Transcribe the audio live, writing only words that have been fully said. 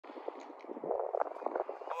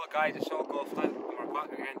Guys, it's all golf time, and we're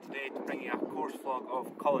back again today to bring you a course vlog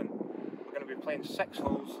of Cullen. We're going to be playing 6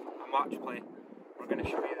 holes, a match play. We're going to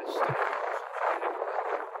show you this stuff.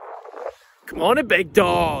 Come on, a big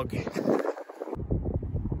dog!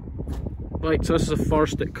 Right, so this is the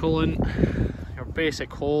first at Cullen, your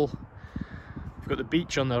basic hole. You've got the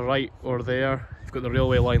beach on the right or there, you've got the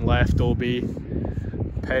railway line left, OB.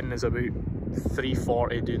 Pin is about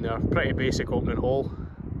 340 down there, pretty basic opening hole.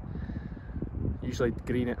 Usually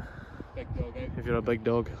green it Big dog out. if you're a big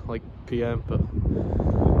dog like PM, but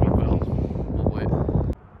well, we'll wait.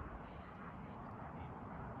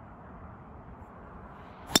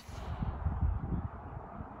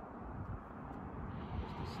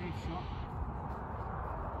 Just a safe shot.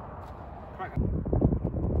 Crack it.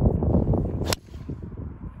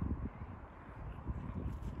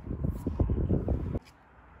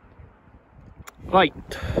 Right,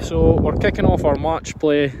 so we're kicking off our match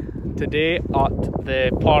play today at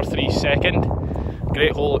the par 3 second.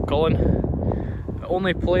 Great hole at Cullen. It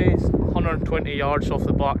only plays 120 yards off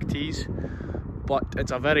the back tees, but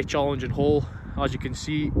it's a very challenging hole. As you can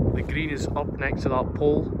see, the green is up next to that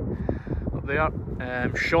pole up there.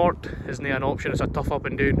 Short isn't an option, it's a tough up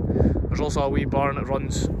and down. There's also a wee barn that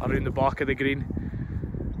runs around the back of the green.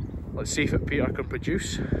 Let's see if Peter can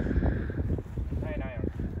produce. 9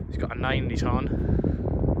 iron. He's got a 9 in his hand.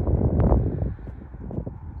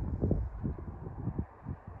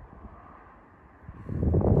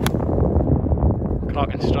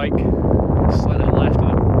 Cracking strike, slightly left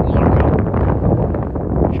of the marker.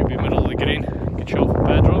 Should be middle of the green. Good shot from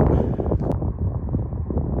Pedro.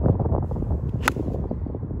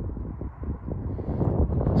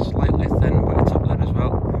 Slightly thin, but it's up there as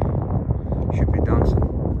well. Should be dancing.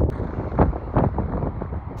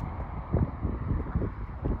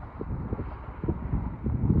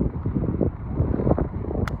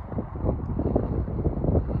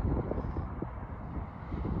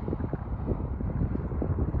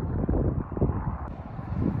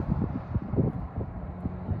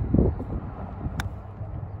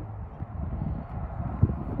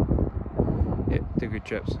 Yeah, 2 good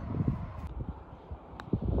chips.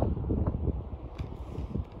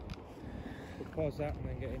 We'll pause that and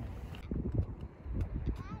then get in.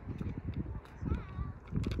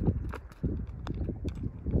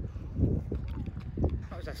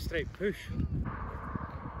 That was a straight push.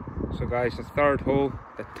 So guys, the 3rd hole,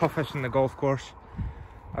 the toughest in the golf course.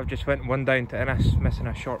 I've just went 1 down to Innis, missing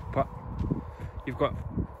a short putt. You've got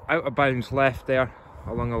out of bounds left there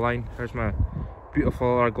along the line. There's my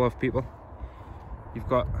beautiful other glove people. You've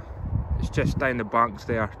got, it's just down the banks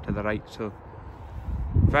there to the right, so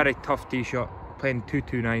very tough tee shot, playing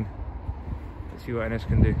 229. Let's see what Innis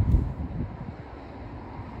can do.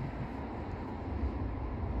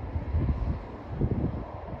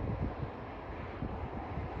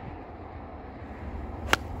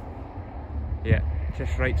 Yeah,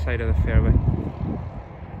 just right side of the fairway.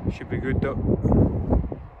 Should be good though.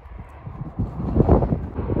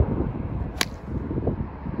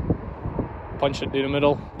 Punched it down the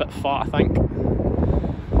middle, bit fat I think.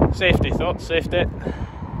 Safety, thought, safety.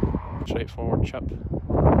 Straightforward chip.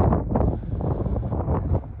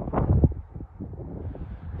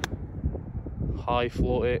 High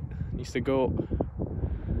floaty, needs to go.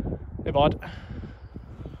 Hey bud.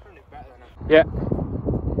 Yeah.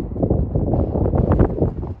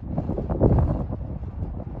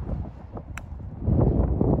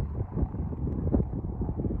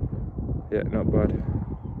 Yeah, not bad.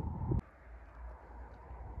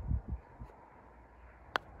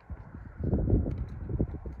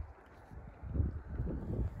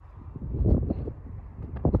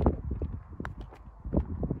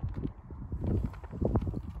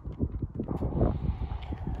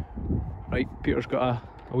 Right, Peter's got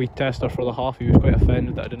a wee tester for the half. He was quite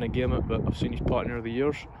offended that I didn't game it, but I've seen his partner of the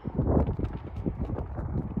years.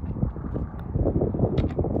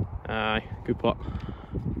 Aye, good putt.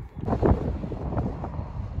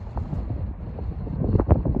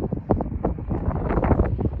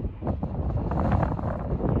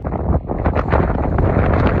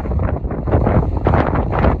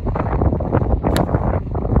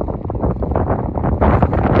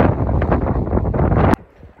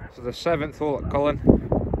 So the 7th hole at Cullen,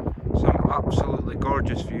 some absolutely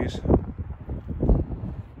gorgeous views.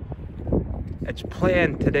 It's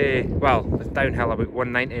playing today, well, it's downhill about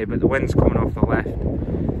 190, but the wind's coming off the left.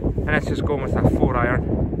 And it's just going with a 4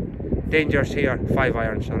 iron. Danger's here, 5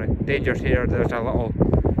 iron, sorry. Danger's here, there's a little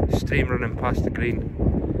stream running past the green.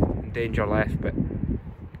 And danger left, but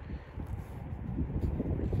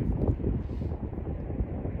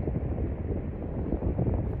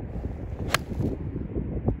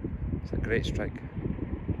it's a great strike.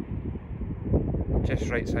 just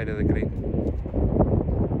right side of the green.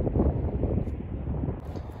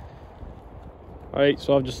 Right,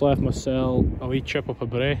 so I've just left myself a wee chip up a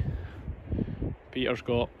brae. Peter's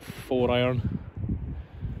got 4 iron.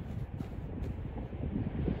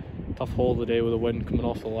 Tough hole today with the wind coming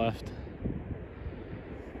off the left.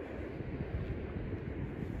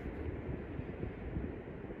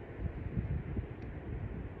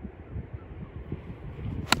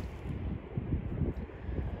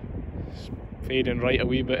 It's fading right a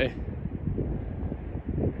wee bit.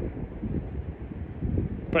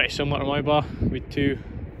 Pretty similar to my bar, with 2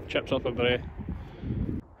 chips up a brae.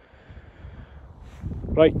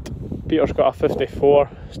 Right, Peter's got a 54,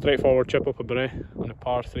 straightforward chip up a brae on a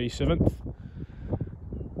par 3 7th.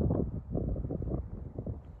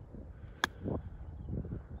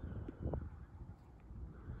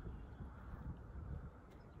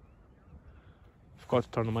 Forgot to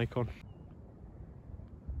turn the mic on.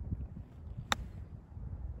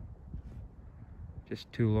 Just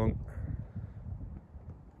too long.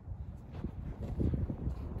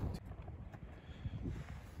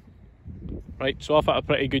 Right, so I've had a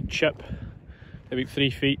pretty good chip, about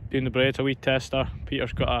 3 feet down the brae. It's a wee tester.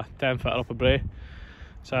 Peter's got a 10 footer up a brae.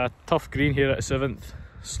 It's a tough green here at the 7th,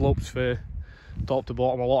 slopes for top to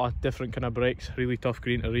bottom, a lot of different kind of breaks, really tough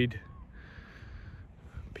green to read.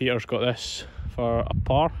 Peter's got this for a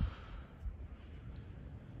par.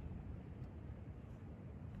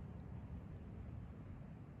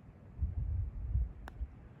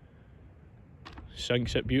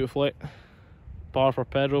 Sinks it beautifully. Par for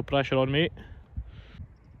Pedro, pressure on mate.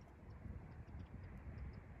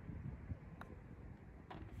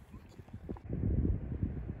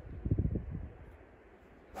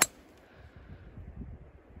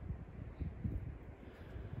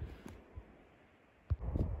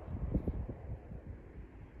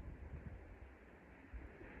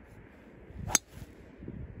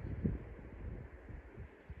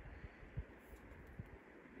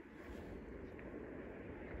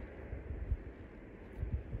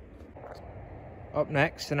 Up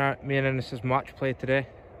next in our me and Innes' match play today,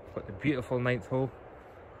 we've got the beautiful 9th hole.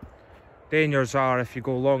 Dangers are if you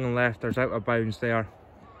go long and left, there's out of bounds there,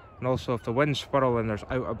 and also if the wind's swirling, there's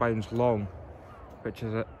out of bounds long, which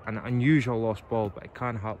is an unusual lost ball, but it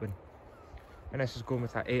can happen. Innes is going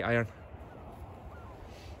with that 8 iron.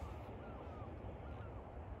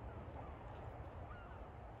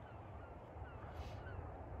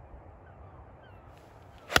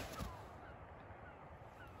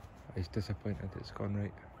 He's disappointed it's gone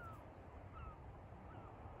right.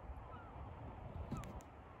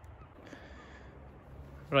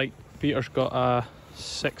 Right, Peter's got a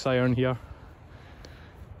 6 iron here.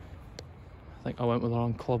 I think I went with the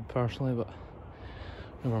wrong club personally, but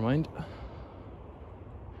never mind.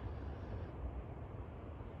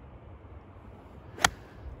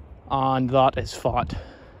 And that is fat.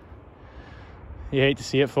 You hate to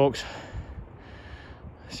see it, folks.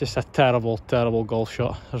 It's just a terrible, terrible golf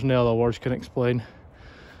shot. There's no other words can explain how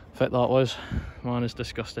fit that was. Man is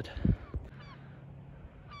disgusted.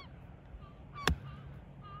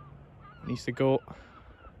 Needs to go.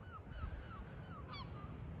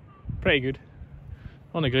 Pretty good.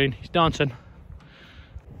 On the green, he's dancing.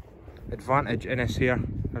 Advantage Innes here.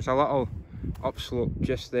 There's a little upslope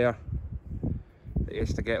just there that he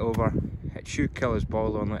has to get over. It should kill his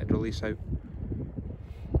ball though and let it release out.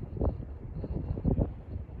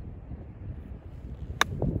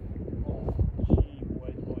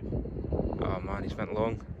 He's went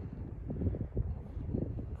long.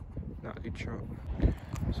 Not a good shot.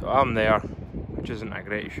 So I'm there, which isn't a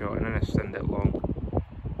great shot, and then I send it long.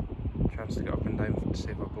 Chance to get up and down to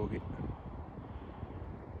save a bogey.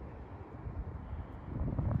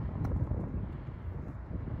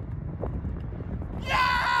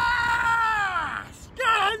 Yes!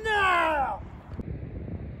 Get in there!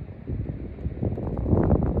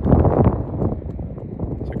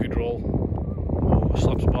 It's a good roll. Oh,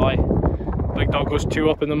 slips by. Big dog goes 2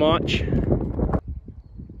 up in the match.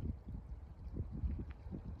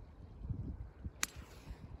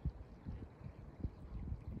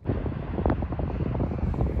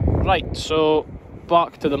 Right, so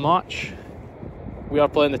back to the match. We are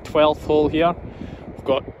playing the 12th hole here. We've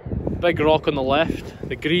got big rock on the left.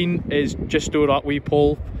 The green is just over that wee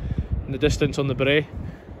pole in the distance on the brae.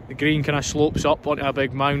 The green kind of slopes up onto a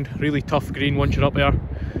big mound. Really tough green once you're up there.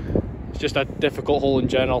 It's just a difficult hole in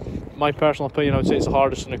general. My personal opinion, I would say it's the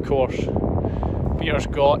hardest in the course. Peter's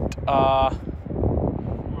got a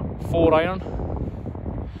 4 iron.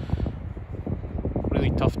 Really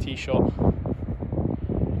tough tee shot.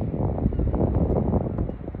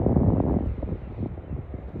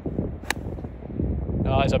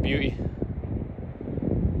 That is a beauty.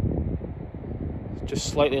 just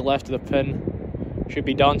slightly left of the pin. Should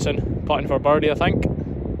be dancing, putting for birdie, I think.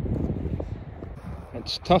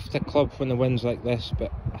 It's tough to club when the wind's like this,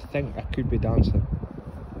 but I think I could be dancing.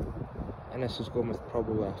 And this is going with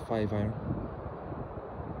probably a 5-iron.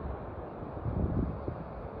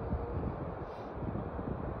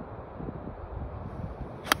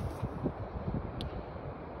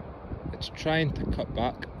 It's trying to cut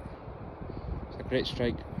back. It's a great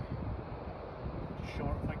strike.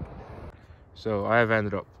 Short, I think. So I have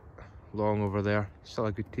ended up long over there. Still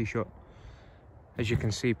a good tee shot. As you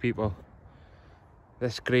can see, people,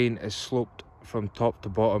 this green is sloped from top to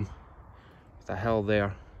bottom with a hill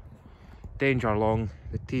there. Danger long.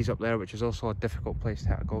 The tee's up there, which is also a difficult place to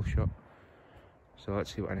hit a golf shot. So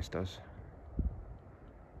let's see what Ennis does.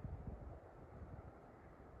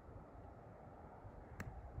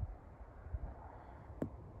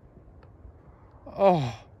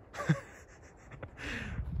 Oh!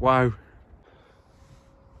 Wow.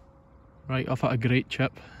 Right, I've had a great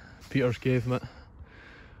chip. Peters gave me it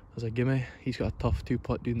as a gimme. He's got a tough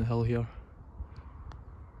 2-putt down the hill here.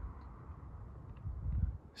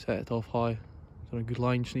 Set it off high. It's on a good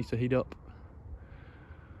line, just needs to heat up.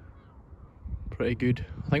 Pretty good.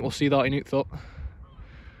 I think we'll see that in out though.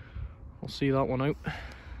 We'll see that one out. I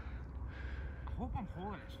hope I'm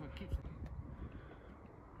holding it so it keeps.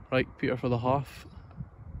 Right, Peter for the half.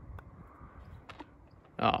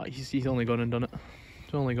 Ah, he's only gone and done it.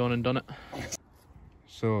 He's only gone and done it.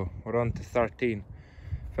 So we're on to 13.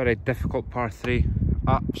 Very difficult par 3.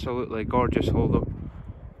 Absolutely gorgeous hole though.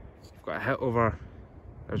 I've got a hit over.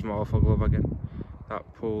 There's my awful glove again.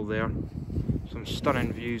 That pole there. Some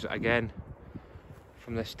stunning views again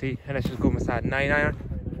from this tee. And this is going with that 9-iron.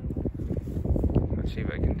 Let's see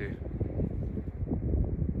what I can do.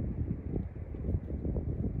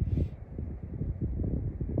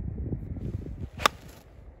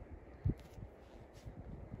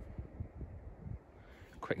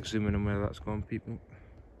 Quick zoom in on where that's gone, people.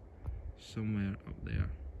 Somewhere up there.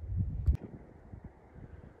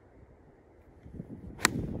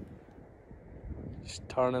 Just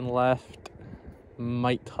turning left.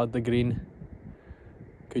 Might hit the green.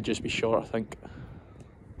 Could just be short, I think.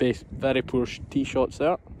 Very poor tee shots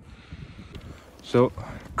there. So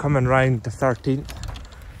coming round the 13th,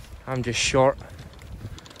 I'm just short.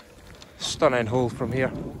 Stunning hole from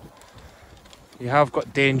here. You have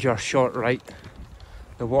got danger short right.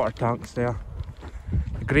 The water tank's there.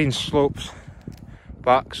 The green slopes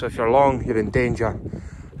back, so if you're long, you're in danger.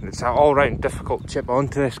 And it's an all-round difficult chip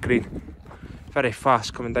onto this green. Very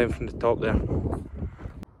fast coming down from the top there.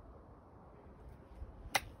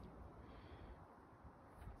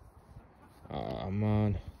 Ah,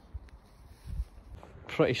 man.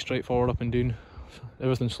 Pretty straightforward up and down.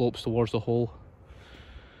 Everything slopes towards the hole.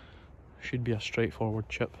 Should be a straightforward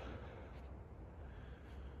chip.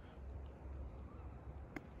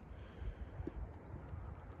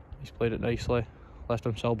 He's played it nicely. Left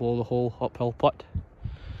himself below the hole, uphill putt.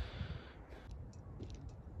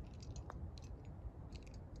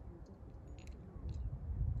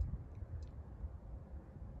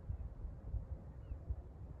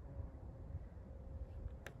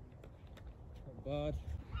 Not bad.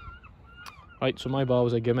 Right, so my ball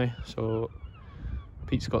was a gimme, so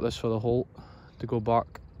Pete's got this for the hole to go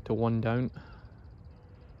back to 1 down.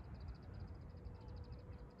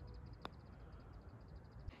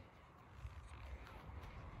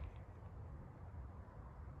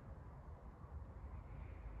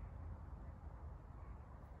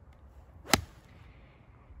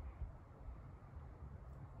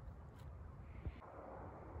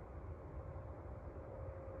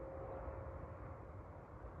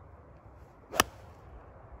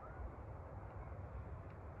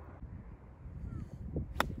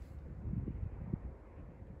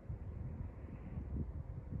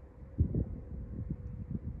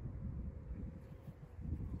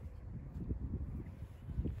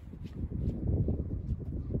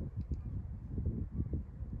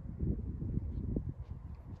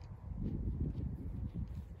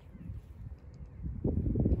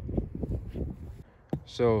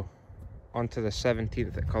 So, on to the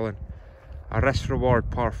 17th at Cullen. A risk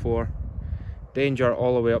reward par 4. Danger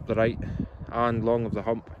all the way up the right and long of the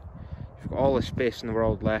hump. You've got all the space in the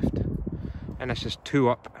world left. And it's just 2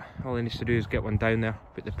 up. All he needs to do is get one down there,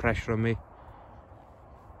 put the pressure on me.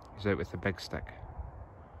 He's out with the big stick.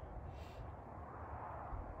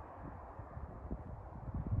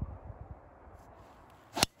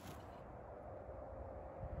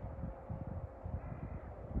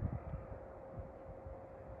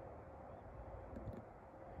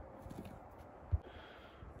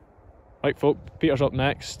 Right folk, Peter's up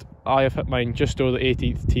next. I have hit mine just over the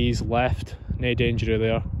 18th tees left. no danger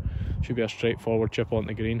there. Should be a straightforward chip on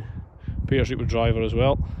the green. Peter's with driver as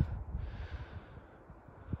well.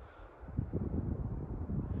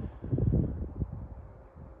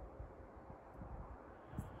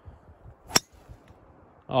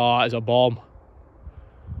 Oh, that is a bomb.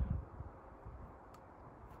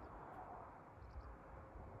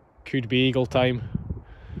 Could be eagle time.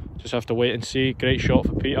 Just have to wait and see. Great shot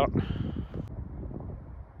for Peter.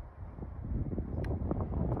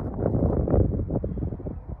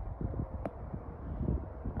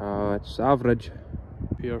 It's average.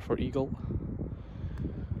 Peter for eagle.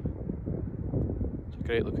 It's a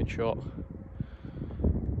great looking shot.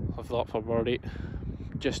 Have that for birdie.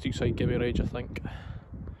 Just outside gimme range, I think.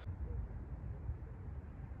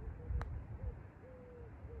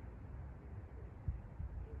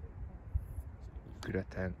 Good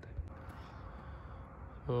attempt.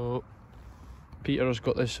 So Peter's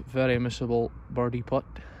got this very missable birdie putt.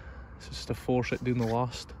 This is to force it down the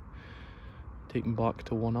last. Taking back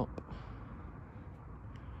to 1 up.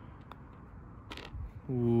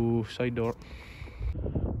 Ooh, side door.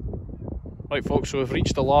 Right folks, so we've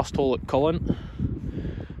reached the last hole at Cullen.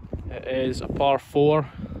 It is a par 4,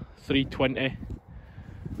 320.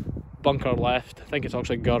 Bunker left. I think it's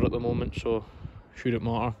actually guard at the moment, so shouldn't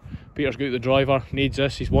matter. Peter's got the driver, needs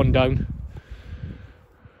this, he's 1 down.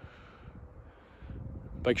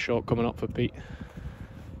 Big shot coming up for Pete.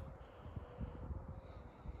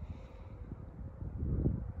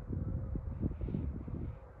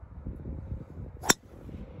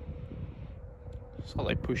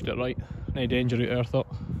 Slightly pushed it right. No danger out there, I thought.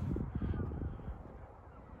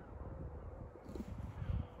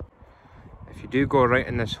 If you do go right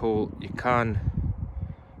in this hole, you can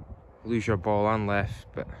lose your ball and left,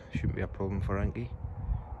 but shouldn't be a problem for Inky.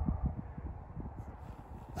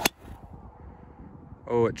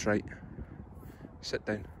 Oh, it's right. Sit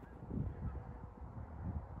down.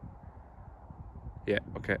 Yeah,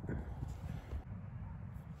 okay.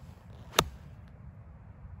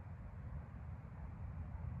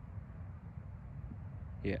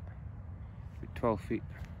 Yeah, 12 feet.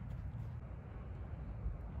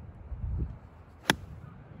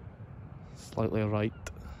 Slightly right.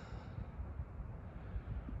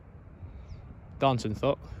 Dancing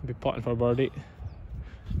thought, be putting for birdie.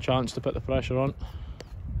 Chance to put the pressure on.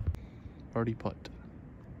 Birdie putt.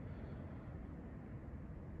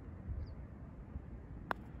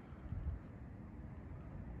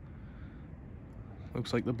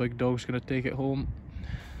 Looks like the big dog's going to take it home.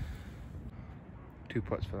 2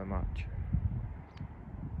 putts for the match.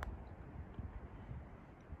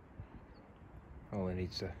 All he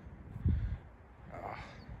needs to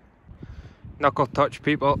knuckle touch,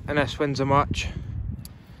 people, and this wins the match.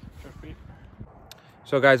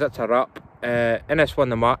 So guys, that's a wrap. Innes won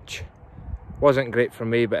the match. Wasn't great for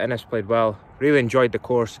me, but Innes played well. Really enjoyed the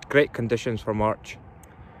course. Great conditions for March.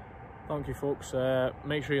 Thank you folks.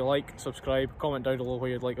 Make sure you like, subscribe, comment down below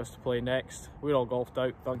where you'd like us to play next. We're all golfed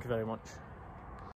out. Thank you very much.